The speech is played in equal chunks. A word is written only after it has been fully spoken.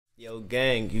Yo,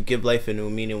 gang, you give life a new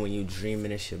meaning when you dream,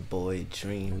 and it's your boy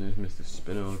Dream. And it's Mr.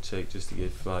 Spin on check just to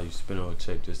get fly. You spin on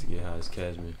check just to get high as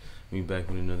Cashman. We back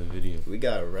with another video. We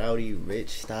got Roddy, Ricch,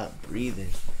 Stop Breathing.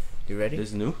 You ready?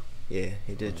 This new? Yeah,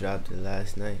 he just dropped it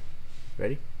last night.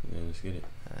 Ready? Yeah, let's get it.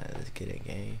 Alright, let's get it,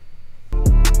 gang. You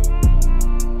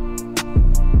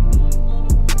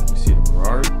see the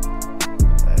Roddy?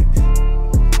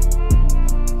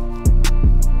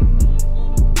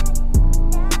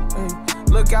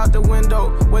 Look out the window,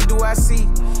 what do I see?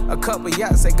 A couple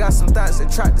yachts that got some thoughts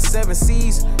that track the 7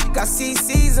 seas. Got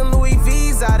CC's and Louis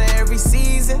V's out of every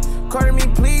season. Carter me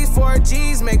please, 4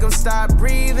 G's, make them stop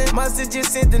breathing. Must've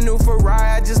just sent the new Ferrari,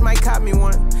 I just might cop me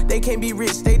one. They can't be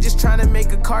rich, they just trying to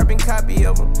make a carbon copy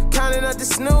of them. Counting up the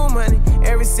snoo money,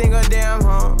 every single damn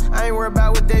home. I ain't worried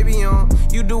about what they be on.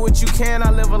 You do what you can,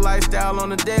 I live a lifestyle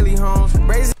on a daily home.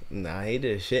 Nah, he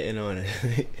just shitting on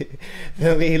it.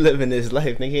 I mean, he living his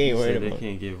life. Nigga, he ain't worried about it. They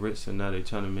can't get rich, so now they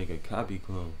trying to make a copy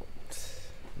clone.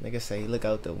 Nigga say, look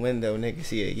out the window, nigga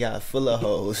see a yacht full of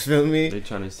hoes, feel me? They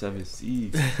trying to 7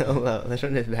 C's. Hold up, let's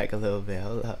run this back a little bit,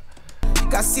 hold up.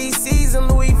 Got CC's and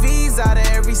Louis V's out of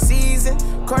every season.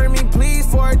 Carter me please,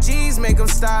 4 G's, make them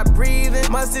stop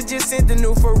breathing. Must've just sent the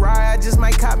new Ferrari, I just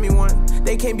might cop me one.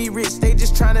 They can't be rich, they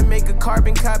just trying to make a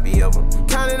carbon copy of them.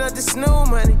 Counting up the snoo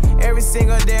money, every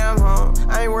single damn home.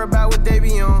 I ain't worried about what they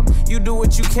be on. You do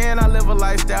what you can, I live a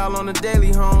lifestyle on a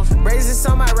daily home. Braces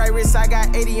on my right wrist, I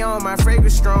got 80 on, my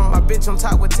fragrance strong. My bitch on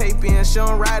top with tape in, she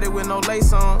don't ride it with no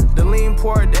lace on. The lean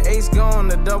port, the ace gone,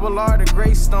 the double R, the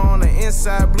gray stone. The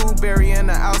inside blueberry and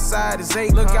the outside is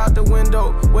 8. Look out the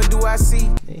window, what do I see?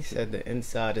 He said the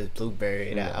inside is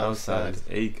blueberry, the outside is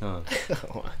Akon.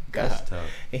 Oh my god.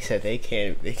 He said they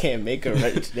can't make a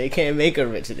rich. They can't make a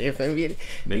rich. They feel me?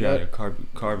 They got a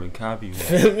carbon copy.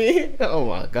 Feel me? Oh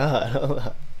my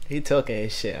god. He talking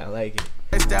his shit. I like it.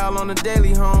 Lifestyle on a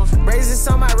daily home. Braces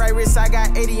on my right wrist, I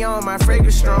got 80 on, my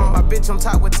fragrance strong. My bitch on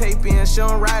top with tape in, she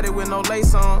don't ride it with no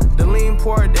lace on. The lean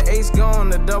port, the ace gone,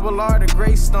 the double R, the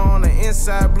gray stone. The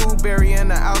inside blueberry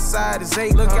and the outside is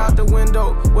 8. Look out the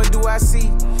window, what do I see?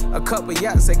 A couple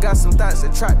yachts that got some thoughts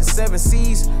that track the 7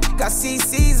 Seas. Got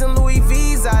CC's and Louis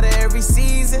V's out of every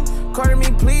season. Carter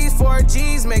me please, 4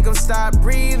 G's, make them stop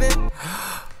breathing.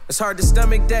 It's hard to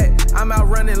stomach that. I'm out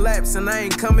running laps and I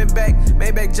ain't coming back.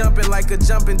 Maybach jumping like a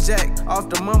jumping jack off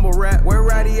the mumble rap. Where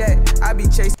Roddy at? I be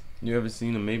chasing. You ever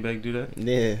seen a Maybach do that?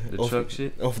 Yeah. The truck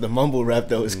shit? Off the mumble rap,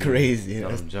 that was crazy.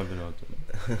 I'm jumping off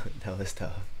them. That was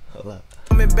tough. Hold up.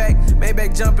 Coming back,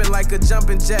 Maybach jumping like a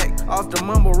jumping jack off the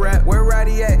mumble rap. Where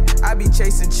Roddy at? I be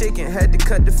chasing chicken, had to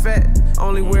cut the fat.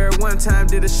 Only wear it one time,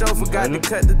 did a show, forgot to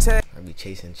cut the tag. I be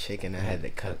chasing chicken, I had to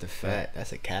cut the fat.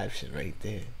 That's a caption right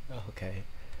there. Okay.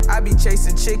 I be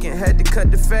chasing chicken, had to cut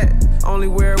the fat. Only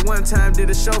wear it one time, did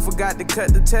a show, forgot to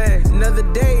cut the tag. Another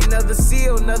day, another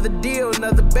seal, another deal,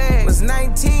 another bag. Was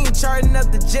 19, charting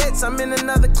up the jets, I'm in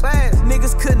another class.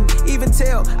 Niggas couldn't even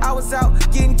tell, I was out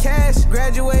getting cash.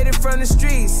 Graduated from the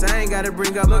streets, I ain't gotta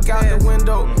bring up my past. Look out the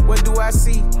window, what do I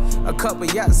see? A couple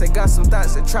yachts that got some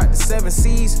thoughts that track the 7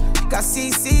 Seas. Got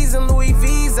CC's and Louis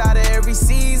V's out of every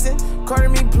season. Carter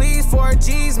me please, 4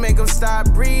 G's, make them stop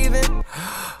breathing.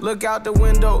 Look out the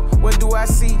window, what do I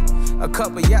see? A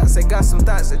couple yachts that got some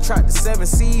thoughts that track the 7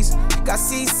 Seas. Got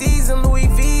CC's and Louis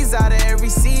V's out of every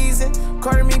season.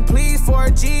 Carter me please, 4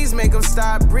 G's, make them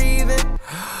stop breathing.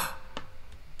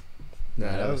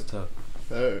 Nah, that was tough.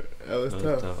 That was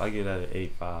tough. I give that an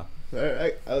 8.5.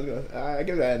 I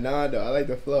give that a 9 though. I like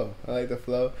the flow.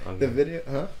 Okay. The video,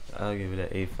 huh? I'll give it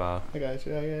an 8.5. I got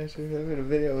you. Feel me? The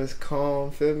video was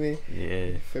calm. Feel me?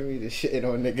 Yeah. Feel me? The shit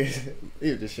on niggas.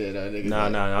 You just shit on niggas.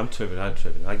 Nah, I'm tripping. I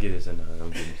get this a 9.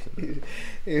 I'm getting this a 9.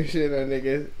 You shit on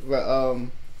niggas. But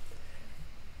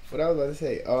what I was about to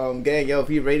say, gang, yo, if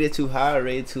you rated too high or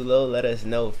rated too low, let us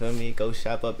know. Feel me? Go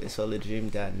shop up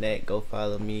ITSALLADREAMTV. Go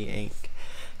follow me.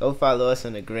 Go follow us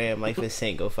on the gram, Life is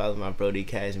Saint. Go follow my Brody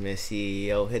Cashman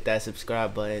CEO. Hit that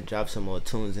subscribe button. Drop some more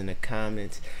tunes in the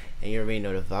comments. And you already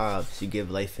know the vibes. You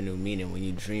give life a new meaning when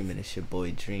you dreaming. It's your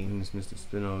boy Dream. It's Mr.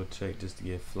 Spin on check just to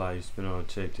get fly. You spin on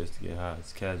check just to get high.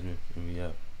 It's Cashman, and we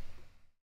out.